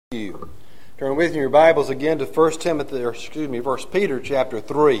Turn with your Bibles again to 1 Peter chapter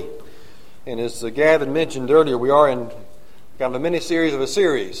 3. And as Gavin mentioned earlier, we are in kind of a mini-series of a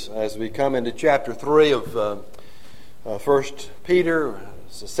series as we come into chapter 3 of 1 Peter.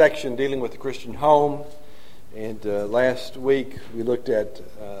 It's a section dealing with the Christian home. And last week we looked at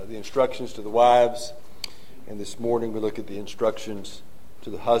the instructions to the wives. And this morning we look at the instructions to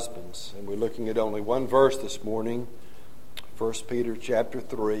the husbands. And we're looking at only one verse this morning, 1 Peter chapter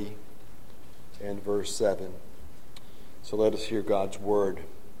 3. And verse 7. So let us hear God's word.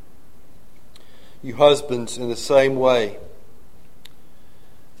 You husbands, in the same way,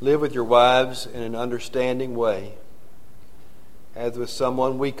 live with your wives in an understanding way, as with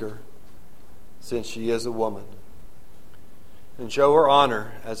someone weaker, since she is a woman, and show her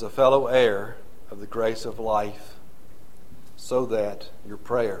honor as a fellow heir of the grace of life, so that your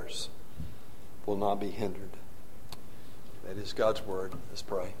prayers will not be hindered. That is God's word. Let's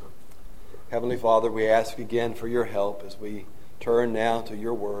pray. Heavenly Father, we ask again for your help as we turn now to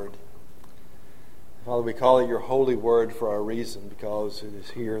your word. Father, we call it your holy word for our reason, because it is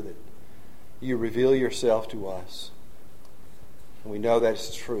here that you reveal yourself to us. And we know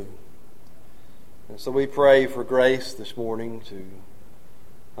that's true. And so we pray for grace this morning to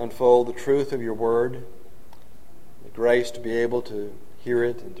unfold the truth of your word, the grace to be able to hear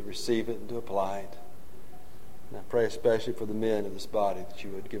it and to receive it and to apply it. And I pray especially for the men of this body that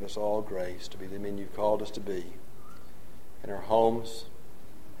you would give us all grace to be the men you've called us to be in our homes,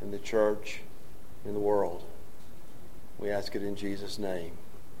 in the church, in the world. We ask it in Jesus' name.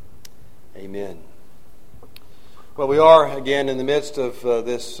 Amen. Well, we are again in the midst of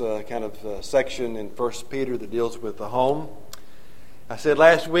this kind of section in 1 Peter that deals with the home. I said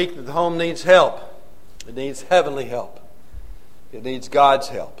last week that the home needs help. It needs heavenly help. It needs God's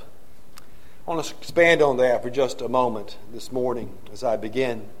help. I want to expand on that for just a moment this morning as I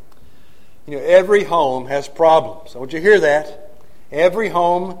begin. You know, every home has problems. I want you to hear that. Every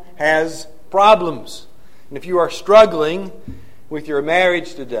home has problems. And if you are struggling with your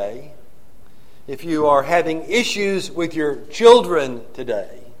marriage today, if you are having issues with your children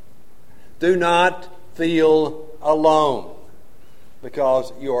today, do not feel alone,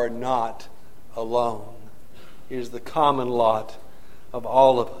 because you are not alone. It is the common lot of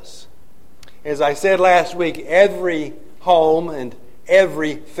all of us. As I said last week, every home and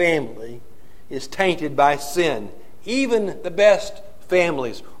every family is tainted by sin. Even the best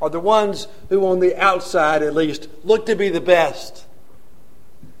families are the ones who on the outside at least look to be the best.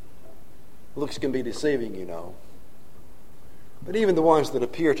 Looks can be deceiving, you know. But even the ones that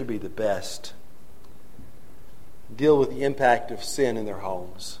appear to be the best deal with the impact of sin in their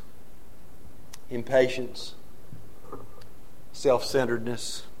homes. Impatience,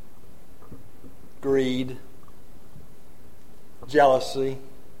 self-centeredness, greed, jealousy,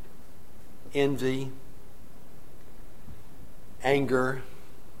 envy, anger,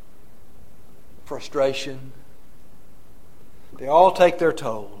 frustration. They all take their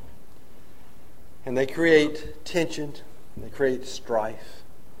toll. And they create tension, and they create strife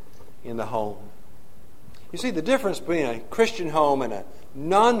in the home. You see, the difference between a Christian home and a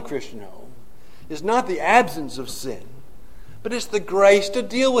non-Christian home is not the absence of sin, but it's the grace to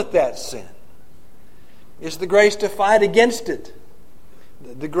deal with that sin. It's the grace to fight against it,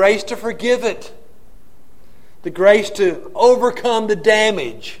 the grace to forgive it, the grace to overcome the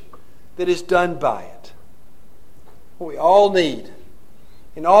damage that is done by it. What we all need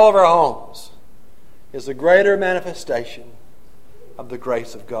in all of our homes is a greater manifestation of the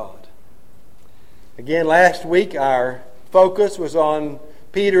grace of God. Again, last week our focus was on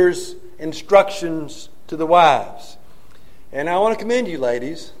Peter's instructions to the wives. And I want to commend you,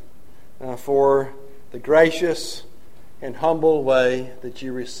 ladies, for the gracious and humble way that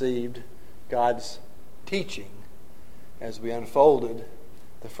you received God's teaching as we unfolded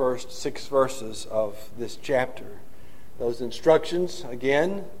the first 6 verses of this chapter. Those instructions,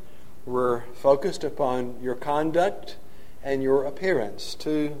 again, were focused upon your conduct and your appearance,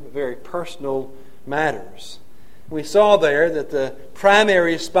 2 very personal matters. We saw there that the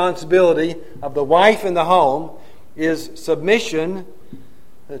primary responsibility of the wife in the home is submission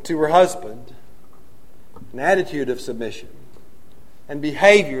to her husband, an attitude of submission, and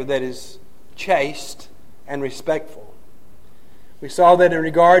behavior that is chaste and respectful. We saw that in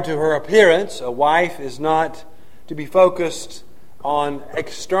regard to her appearance, a wife is not to be focused on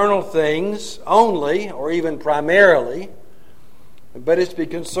external things only, or even primarily, but is to be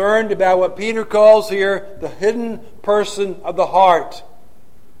concerned about what Peter calls here the hidden person of the heart,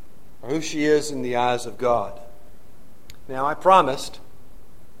 or who she is in the eyes of God. Now, I promised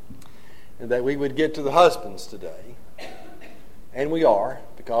that we would get to the husbands today. And we are,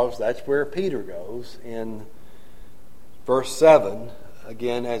 because that's where Peter goes in verse 7,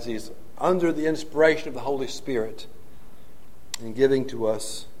 again, as he's under the inspiration of the Holy Spirit and giving to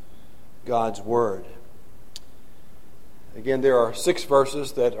us God's Word. Again, there are 6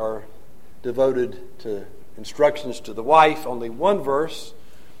 verses that are devoted to instructions to the wife, only 1 verse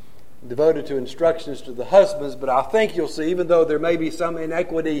devoted to instructions to the husbands, but I think you'll see, even though there may be some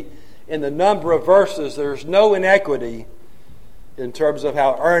inequity in the number of verses, there's no inequity in terms of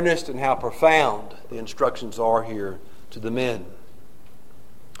how earnest and how profound the instructions are here to the men.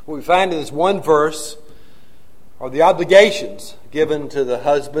 What we find in this 1 verse are the obligations given to the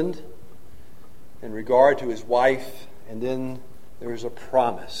husband in regard to his wife, and then there's a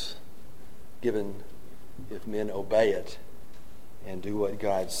promise given if men obey it and do what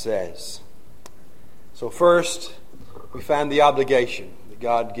God says. So first, we find the obligation that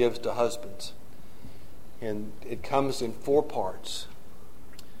God gives to husbands. And it comes in 4 parts.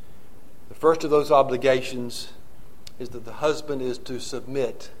 The first of those obligations is that the husband is to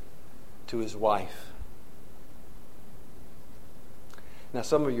submit to his wife. Now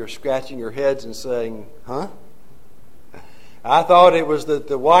some of you are scratching your heads and saying, huh? I thought it was that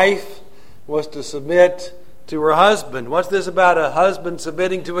the wife was to submit to her husband. What's this about a husband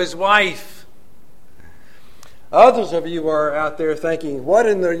submitting to his wife? Others of you are out there thinking, what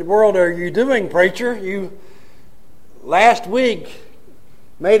in the world are you doing, preacher? You last week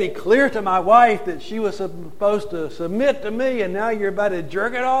made it clear to my wife that she was supposed to submit to me, and now you're about to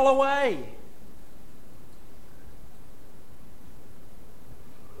jerk it all away.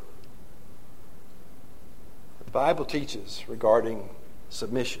 The Bible teaches regarding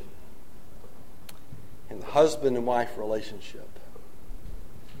submission in the husband and wife relationship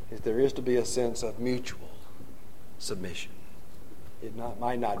is there is to be a sense of mutual submission. It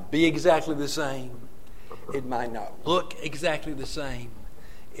might not be exactly the same. It might not look exactly the same.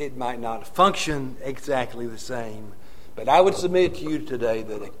 It might not function exactly the same. But I would submit to you today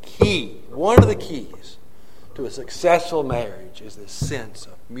that one of the keys to a successful marriage is this sense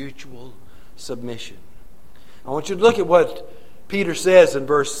of mutual submission. I want you to look at what Peter says in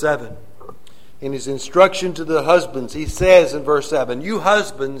verse 7. In his instruction to the husbands, he says in verse 7, you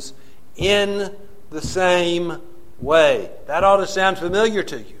husbands in the same way. That ought to sound familiar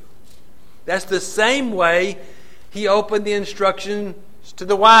to you. That's the same way he opened the instructions to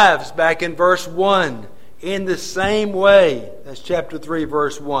the wives back in verse 1. In the same way. That's chapter 3,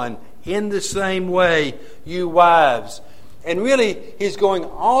 verse 1. In the same way, you wives. And really, he's going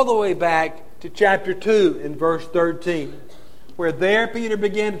all the way back to chapter 2 in verse 13. Where there Peter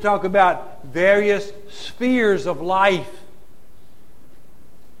began to talk about various spheres of life.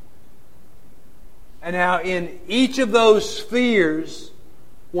 And how in each of those spheres,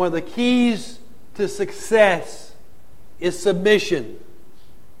 one of the keys to success is submission.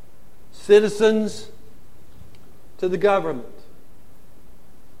 Citizens to the government.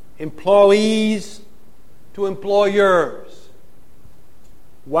 Employees to employers.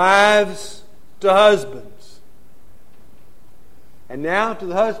 Wives to husbands. And now to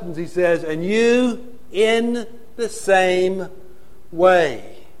the husbands he says, and you in the same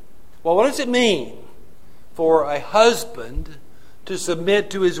way. Well, what does it mean for a husband to submit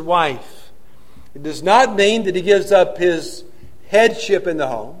to his wife? It does not mean that he gives up his headship in the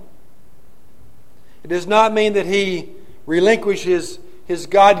home. It does not mean that he relinquishes his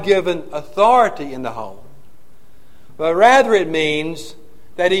God-given authority in the home. But rather it means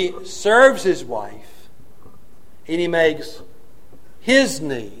that he serves his wife and he makes his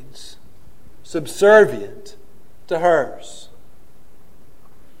needs subservient to hers.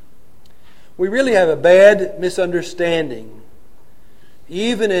 We really have a bad misunderstanding,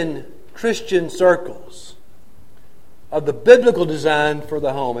 even in Christian circles, of the biblical design for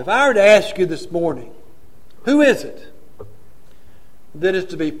the home. If I were to ask you this morning, who is it that is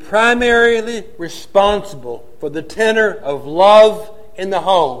to be primarily responsible for the tenor of love in the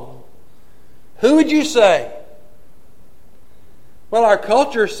home, who would you say? Well, our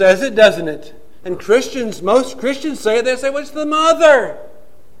culture says it, doesn't it? And most Christians say it. They say, well, it's the mother.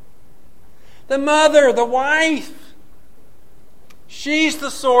 The mother, the wife. She's the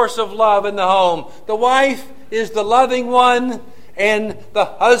source of love in the home. The wife is the loving one, and the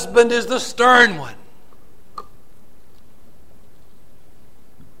husband is the stern one.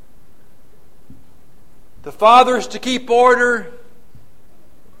 The father's to keep order.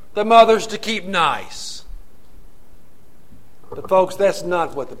 The mother's to keep nice. But folks, that's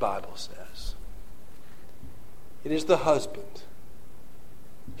not what the Bible says. It is the husband.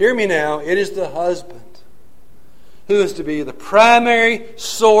 Hear me now. It is the husband who is to be the primary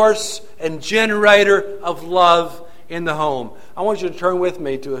source and generator of love in the home. I want you to turn with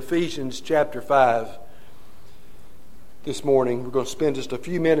me to Ephesians chapter 5 this morning. We're going to spend just a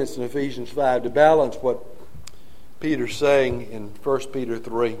few minutes in Ephesians 5 to balance what Peter's saying in 1 Peter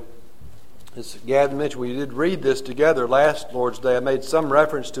 3. As Gavin mentioned, we did read this together last Lord's Day. I made some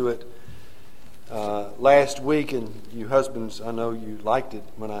reference to it last week, and you husbands, I know you liked it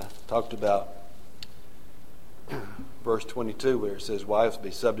when I talked about verse 22 where it says, "Wives,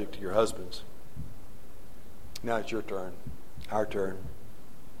 be subject to your husbands." Now it's your turn, our turn.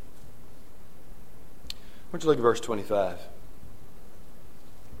 Why don't you look at verse 25,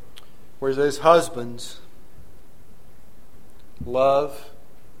 where it says, "Husbands, love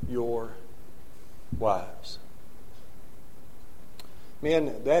your wives."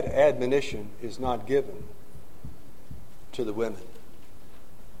 Men, that admonition is not given to the women.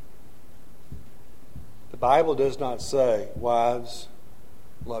 The Bible does not say, "Wives,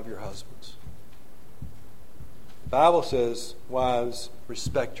 love your husbands." The Bible says, "Wives,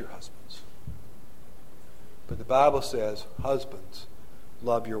 respect your husbands." But the Bible says, "Husbands,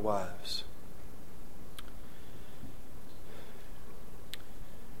 love your wives."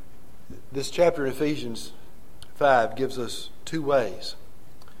 This chapter in Ephesians 5 gives us two ways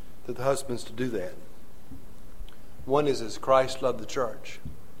that the husbands to do that. One is as Christ loved the church.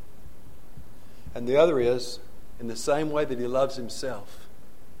 And the other is in the same way that he loves himself.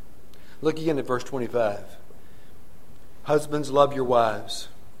 Look again at verse 25. "Husbands, love your wives,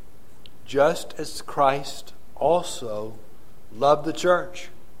 just as Christ also loved the church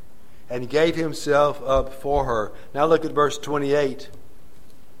and gave himself up for her." Now look at verse 28.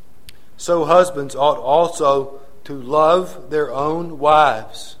 "So husbands ought also to love their own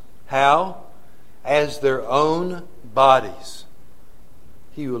wives." How? "As their own bodies.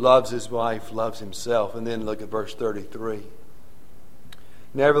 He who loves his wife loves himself." And then look at verse 33.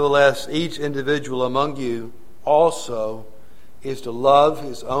 "Nevertheless, each individual among you also is to love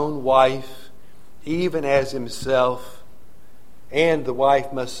his own wife, even as himself, and the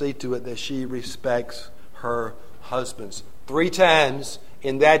wife must see to it that she respects her husbands." 3 times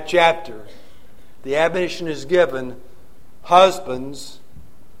in that chapter, the admonition is given, "Husbands,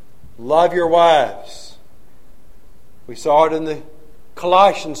 love your wives." We saw it in the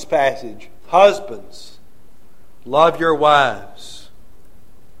Colossians passage. "Husbands, love your wives."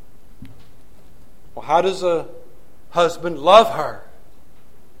 Well, how does a husband love her?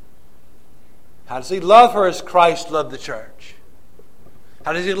 How does he love her as Christ loved the church?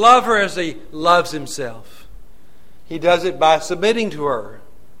 How does he love her as he loves himself? He does it by submitting to her,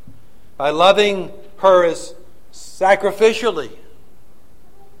 by loving her as sacrificially,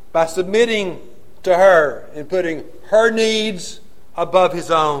 by submitting to her and putting her needs above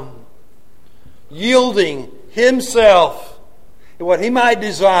his own, yielding himself to what he might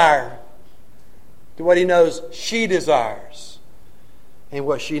desire, to what he knows she desires and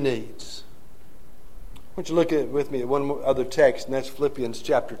what she needs. I want you to look at with me at one other text, and that's Philippians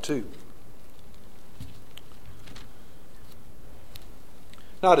chapter 2.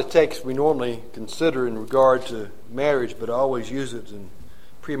 Not a text we normally consider in regard to marriage, but I always use it in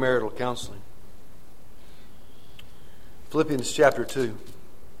premarital counseling. Philippians chapter 2,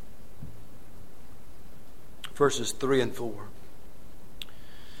 verses 3 and 4,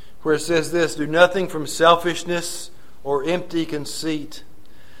 where it says this, "Do nothing from selfishness or empty conceit,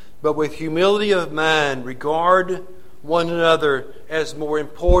 but with humility of mind regard one another as more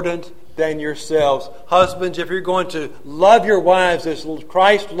important than yourselves." Husbands, if you're going to love your wives as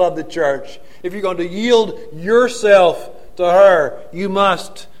Christ loved the church, if you're going to yield yourself to her, you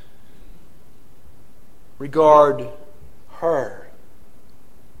must regard her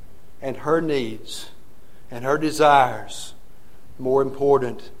and her needs and her desires more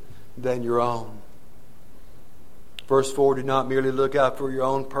important than your own. Verse 4, "Do not merely look out for your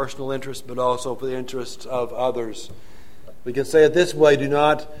own personal interests, but also for the interests of others." We can say it this way, do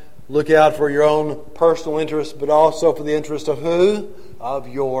not look out for your own personal interests, but also for the interest of who? Of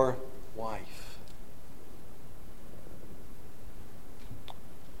your wife.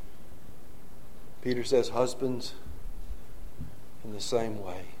 Peter says, husbands, in the same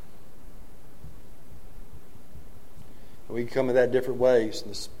way. And we can come in that different ways.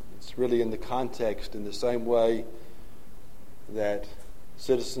 It's really in the context, in the same way that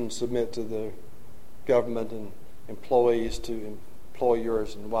citizens submit to the government and employees to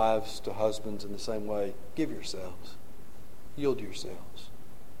employers and wives to husbands in the same way. Give yourselves. Yield yourselves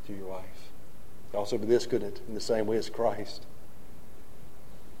to your wife. Also, but this couldn't, in the same way as Christ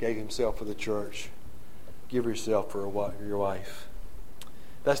gave himself for the church. Give yourself for your wife.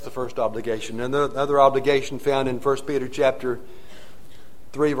 That's the first obligation. And the other obligation found in 1 Peter chapter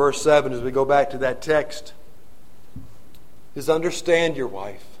 3, verse 7, as we go back to that text, is understand your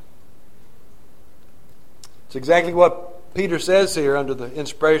wife. It's exactly what Peter says here under the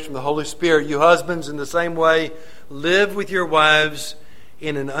inspiration of the Holy Spirit. You husbands, in the same way, live with your wives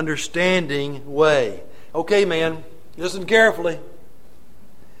in an understanding way. Okay, man, listen carefully.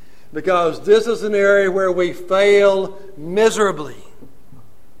 Because this is an area where we fail miserably.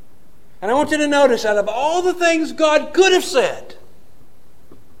 And I want you to notice, out of all the things God could have said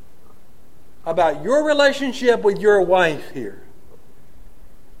about your relationship with your wife here,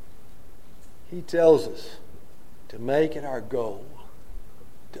 He tells us to make it our goal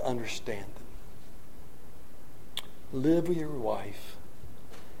to understand them. Live with your wife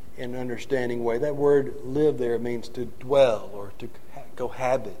in an understanding way. That word live there means to dwell or to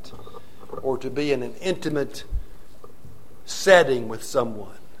cohabit or to be in an intimate setting with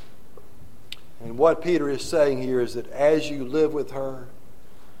someone. And what Peter is saying here is that as you live with her,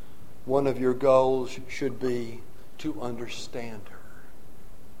 one of your goals should be to understand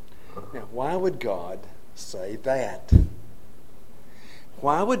her. Now, why would God say that?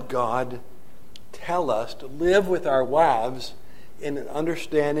 Why would God tell us to live with our wives in an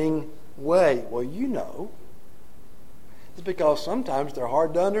understanding way? Well, you know. It's because sometimes they're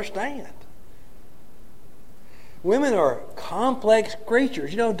hard to understand. Women are complex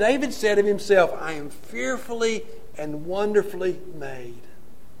creatures. You know, David said of himself, I am fearfully and wonderfully made.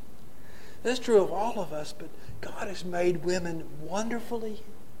 That's true of all of us, but God has made women wonderfully.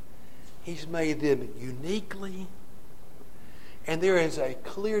 He's made them uniquely. And there is a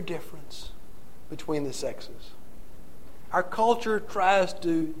clear difference between the sexes. Our culture tries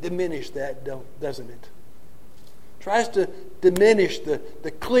to diminish that, doesn't it? Tries to diminish the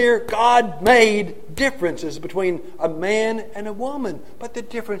clear God-made differences between a man and a woman. But the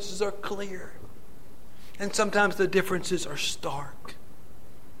differences are clear. And sometimes the differences are stark.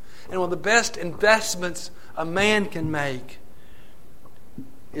 And one of the best investments a man can make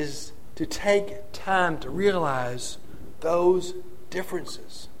is to take time to realize those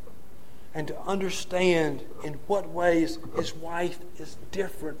differences and to understand in what ways his wife is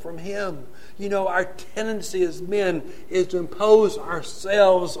different from him. You know, our tendency as men is to impose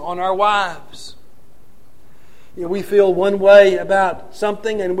ourselves on our wives. You know, we feel one way about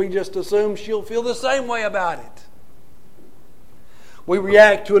something and we just assume she'll feel the same way about it. We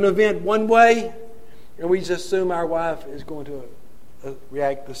react to an event one way and we just assume our wife is going to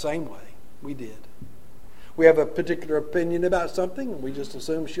react the same way we did. We have a particular opinion about something and we just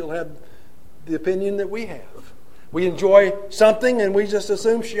assume she'll have the opinion that we have. We enjoy something and we just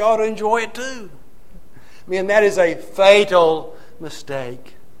assume she ought to enjoy it too. I mean, that is a fatal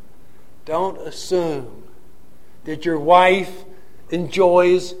mistake. Don't assume that your wife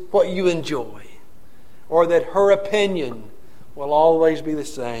enjoys what you enjoy or that her opinion will always be the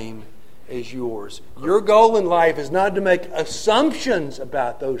same as yours. Your goal in life is not to make assumptions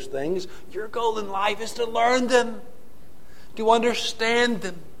about those things. Your goal in life is to learn them, to understand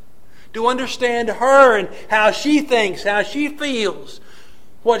them, to understand her and how she thinks, how she feels,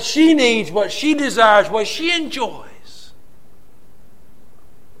 what she needs, what she desires, what she enjoys.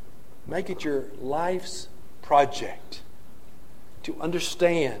 Make it your life's project to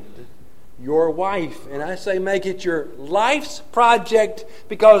understand your wife. And I say make it your life's project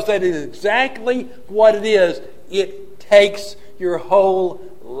because that is exactly what it is. It takes your whole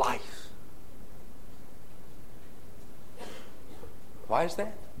life. Why is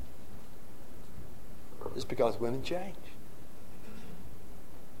that? It's because women change.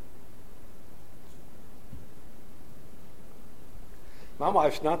 My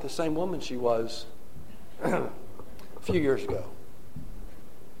wife's not the same woman she was a few years ago.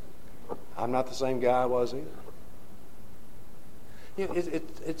 I'm not the same guy I was either. You know,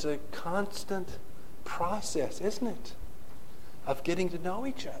 it's a constant process, isn't it? Of getting to know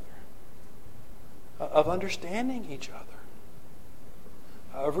each other. Of understanding each other.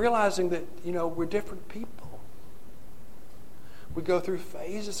 Of realizing that, you know, we're different people. We go through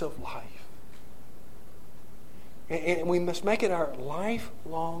phases of life. And we must make it our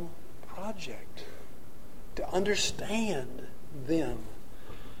lifelong project to understand them,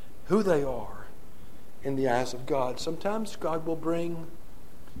 who they are in the eyes of God. Sometimes God will bring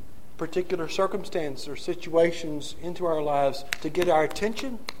particular circumstances or situations into our lives to get our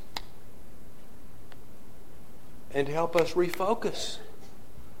attention and to help us refocus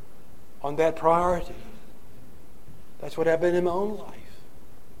on that priority. That's what happened in my own life.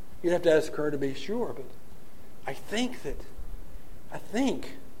 You'd have to ask her to be sure, but I think that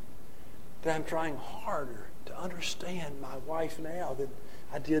I'm trying harder to understand my wife now than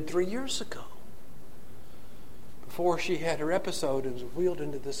I did 3 years ago. Before she had her episode and was wheeled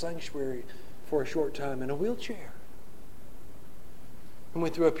into the sanctuary for a short time in a wheelchair. and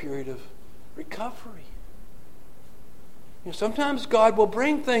went through a period of recovery. Sometimes God will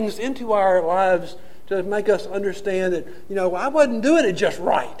bring things into our lives to make us understand that, I wasn't doing it just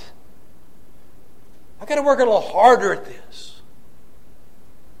right. I've got to work a little harder at this.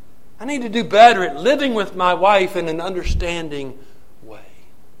 I need to do better at living with my wife in an understanding way.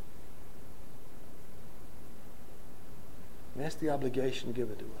 And that's the obligation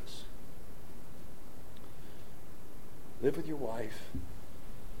given to us. Live with your wife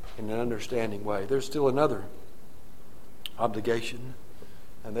in an understanding way. There's still another obligation,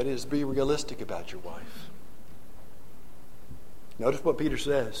 and that is be realistic about your wife. Notice what Peter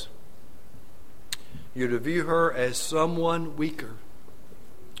says. You're to view her as someone weaker,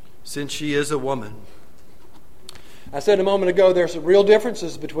 since she is a woman. I said a moment ago there's real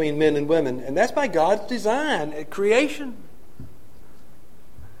differences between men and women, and that's by God's design at creation.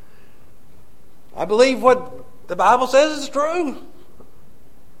 I believe what the Bible says is true.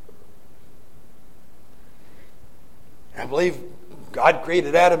 I believe God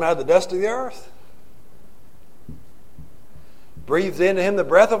created Adam out of the dust of the earth. Breathed into him the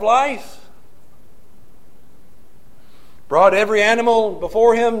breath of life. Brought every animal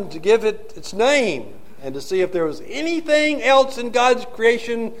before him to give it its name and to see if there was anything else in God's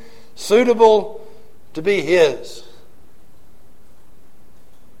creation suitable to be his.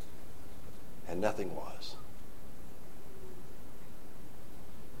 And nothing was.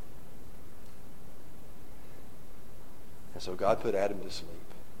 And so God put Adam to sleep.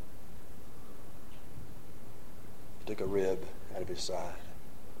 He took a rib out of his side.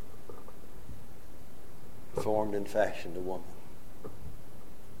 Formed and fashioned a woman.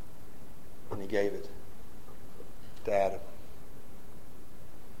 And he gave it to Adam.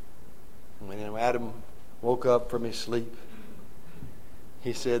 And when Adam woke up from his sleep,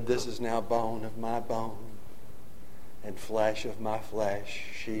 he said, "This is now bone of my bone and flesh of my flesh.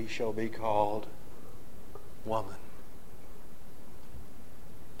 She shall be called woman,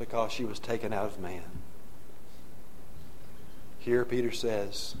 because she was taken out of man." Here Peter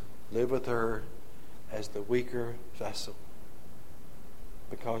says, live with her as the weaker vessel,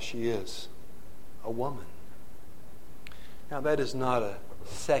 because she is a woman. Now that is not a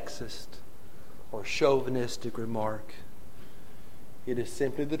sexist or chauvinistic remark. It is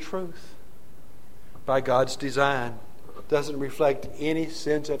simply the truth. By God's design, it doesn't reflect any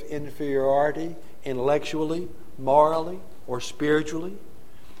sense of inferiority intellectually, morally, or spiritually.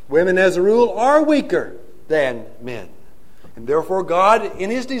 Women, as a rule, are weaker than men. And therefore God,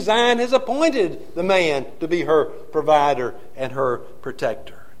 in His design, has appointed the man to be her provider and her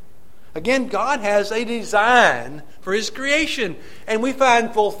protector. Again, God has a design for His creation. And we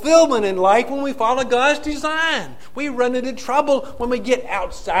find fulfillment in life when we follow God's design. We run into trouble when we get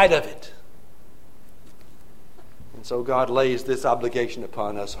outside of it. And so God lays this obligation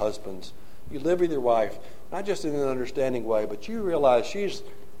upon us husbands. You live with your wife, not just in an understanding way, but you realize she's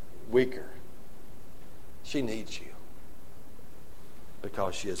weaker. She needs you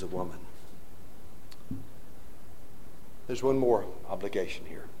because she is a woman. There's one more obligation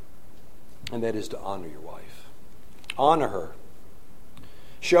here, and that is to honor your wife. Honor her.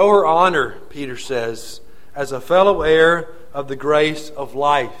 Show her honor, Peter says, as a fellow heir of the grace of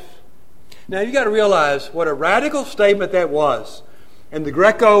life. Now you've got to realize what a radical statement that was in the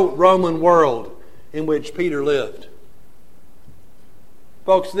Greco-Roman world in which Peter lived.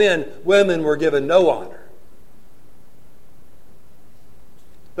 Folks, then women were given no honor.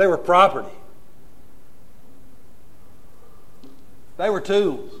 They were property. They were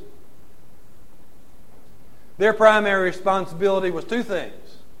tools. Their primary responsibility was two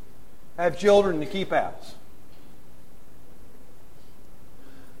things: have children and keep house.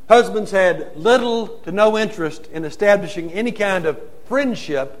 Husbands had little to no interest in establishing any kind of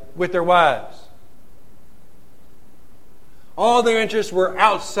friendship with their wives. All their interests were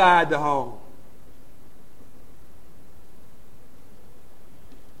outside the home.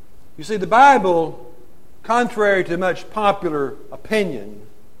 You see, the Bible, contrary to much popular opinion,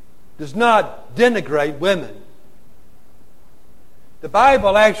 does not denigrate women. The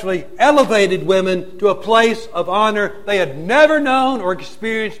Bible actually elevated women to a place of honor they had never known or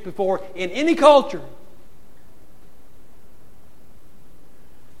experienced before in any culture.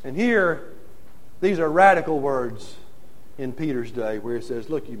 And here, these are radical words in Peter's day where he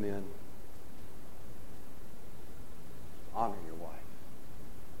says, look, you men, honor your wife.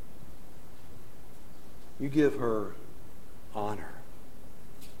 You give her honor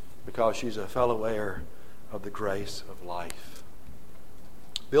because she's a fellow heir of the grace of life.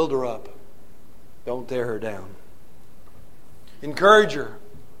 Build her up. Don't tear her down. Encourage her.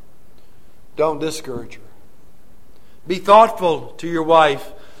 Don't discourage her. Be thoughtful to your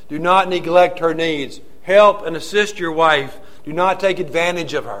wife. Do not neglect her needs. Help and assist your wife. Do not take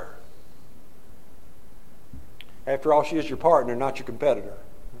advantage of her. After all, she is your partner, not your competitor.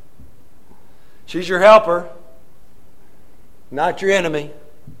 She's your helper, not your enemy.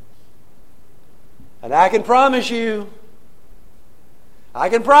 And I can promise you,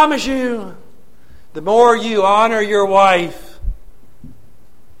 the more you honor your wife,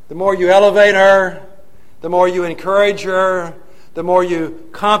 the more you elevate her, the more you encourage her, the more you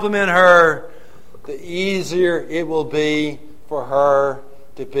compliment her, the easier it will be for her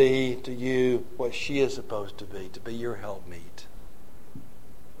to be to you what she is supposed to be your helpmeet,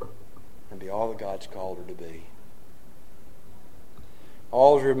 and be all that God's called her to be.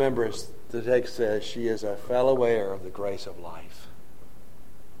 Always remember, as the text says, she is a fellow heir of the grace of life.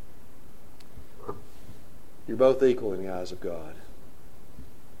 You're both equal in the eyes of God.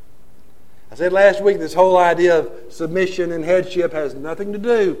 I said last week, this whole idea of submission and headship has nothing to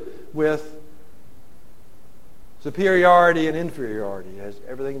do with superiority and inferiority. It has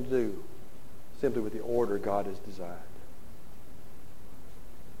everything to do simply with the order God has designed.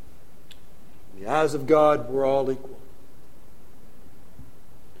 In the eyes of God, we're all equal.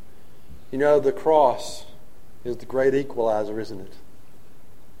 You know, the cross is the great equalizer, isn't it?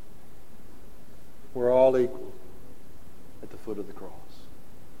 We're all equal at the foot of the cross.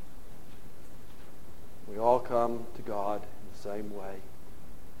 We all come to God in the same way,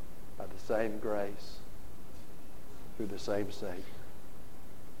 by the same grace, through the same Savior.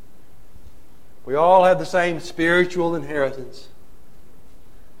 We all have the same spiritual inheritance.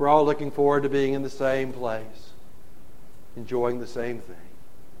 We're all looking forward to being in the same place, enjoying the same thing.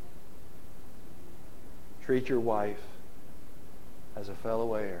 Treat your wife as a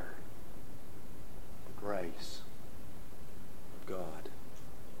fellow heir of the grace of God.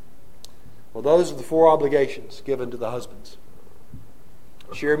 Well, those are the 4 obligations given to the husbands.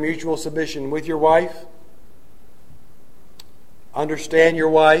 Share mutual submission with your wife. Understand your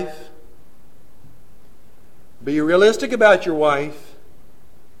wife. Be realistic about your wife.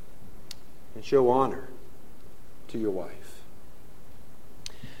 And show honor to your wife.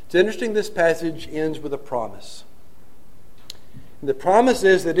 It's interesting, this passage ends with a promise. And the promise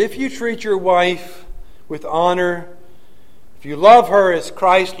is that if you treat your wife with honor, if you love her as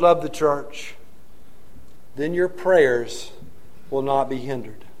Christ loved the church, then your prayers will not be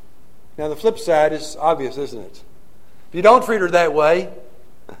hindered. Now, the flip side is obvious, isn't it? If you don't treat her that way,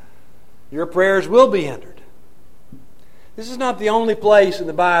 your prayers will be hindered. This is not the only place in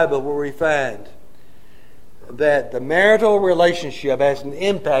the Bible where we find that the marital relationship has an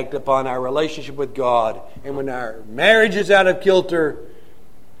impact upon our relationship with God. And when our marriage is out of kilter,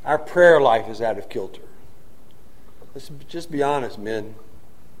 our prayer life is out of kilter. Let's just be honest, men.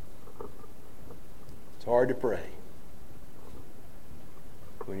 It's hard to pray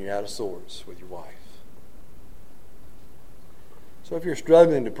when you're out of sorts with your wife. So if you're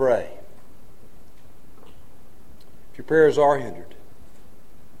struggling to pray, if your prayers are hindered,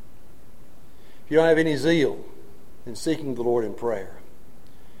 if you don't have any zeal in seeking the Lord in prayer,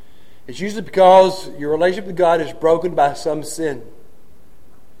 it's usually because your relationship with God is broken by some sin.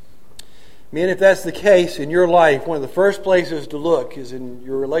 Men, if that's the case in your life, one of the first places to look is in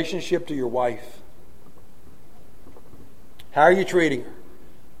your relationship to your wife. How are you treating her?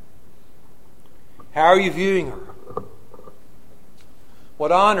 How are you viewing her?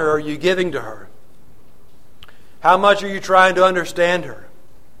 What honor are you giving to her? How much are you trying to understand her?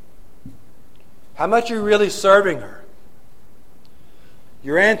 How much are you really serving her?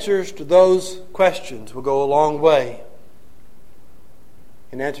 Your answers to those questions will go a long way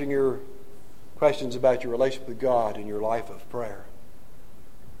in answering your questions about your relationship with God and your life of prayer.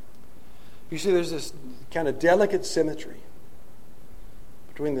 You see, there's this kind of delicate symmetry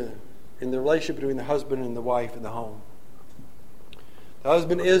in the relationship between the husband and the wife in the home. The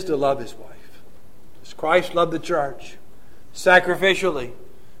husband is to love his wife, as Christ loved the church, sacrificially,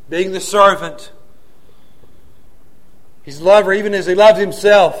 being the servant. He's to love her even as he loves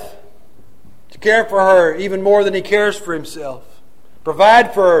himself, to care for her even more than he cares for himself,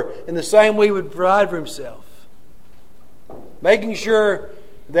 provide for her in the same way he would provide for himself, making sure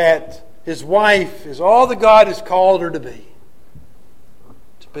that his wife is all that God has called her to be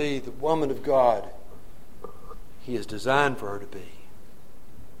the woman of God He has designed for her to be.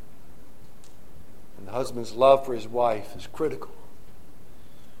 And the husband's love for his wife is critical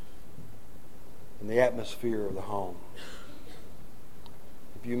in the atmosphere of the home.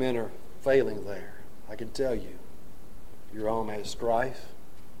 If you men are failing there, I can tell you, your home has strife,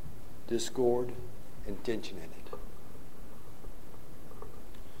 discord, and tension in it.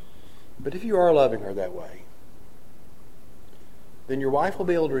 But if you are loving her that way, then your wife will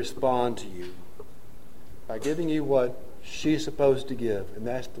be able to respond to you by giving you what she's supposed to give, and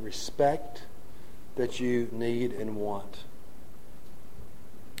that's the respect that you need and want.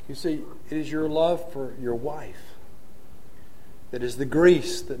 You see, it is your love for your wife that is the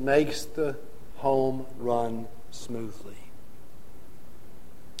grease that makes the home run smoothly.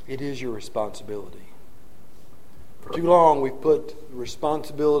 It is your responsibility. For too long, we've put the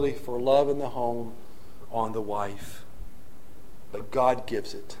responsibility for love in the home on the wife. But God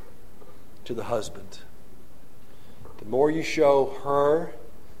gives it to the husband. The more you show her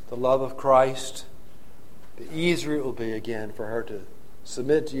the love of Christ, the easier it will be again for her to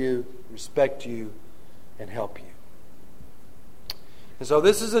submit to you, respect you, and help you. And so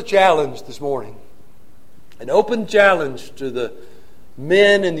this is a challenge this morning. An open challenge to the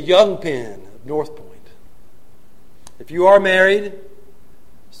men in the young pen of North Point. If you are married,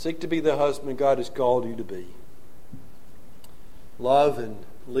 seek to be the husband God has called you to be. Love and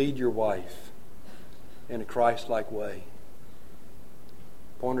lead your wife in a Christ-like way.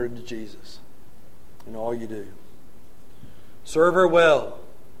 Point her to Jesus in all you do. Serve her well.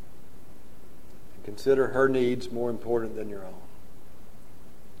 And consider her needs more important than your own.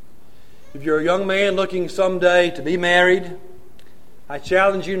 If you're a young man looking someday to be married, I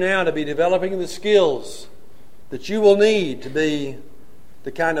challenge you now to be developing the skills that you will need to be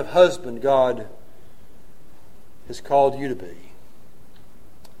the kind of husband God has called you to be.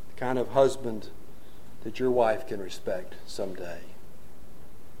 The kind of husband that your wife can respect someday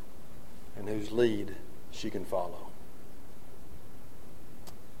and whose lead she can follow.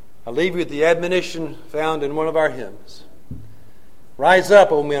 I leave you with the admonition found in one of our hymns. Rise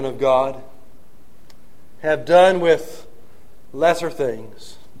up, O men of God. Have done with lesser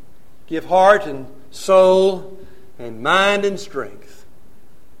things. Give heart and soul and mind and strength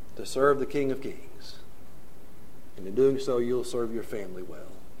to serve the King of Kings. And in doing so, you'll serve your family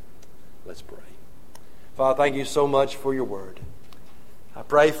well. Let's pray. Father, thank you so much for your word. I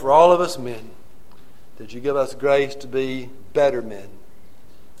pray for all of us men that you give us grace to be better men,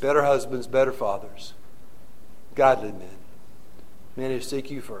 better husbands, better fathers, godly men who seek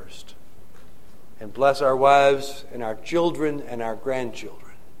you first. And bless our wives and our children and our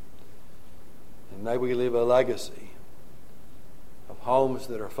grandchildren. And may we leave a legacy of homes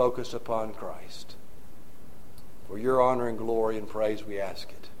that are focused upon Christ. For your honor and glory and praise we ask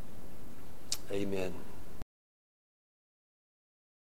it. Amen.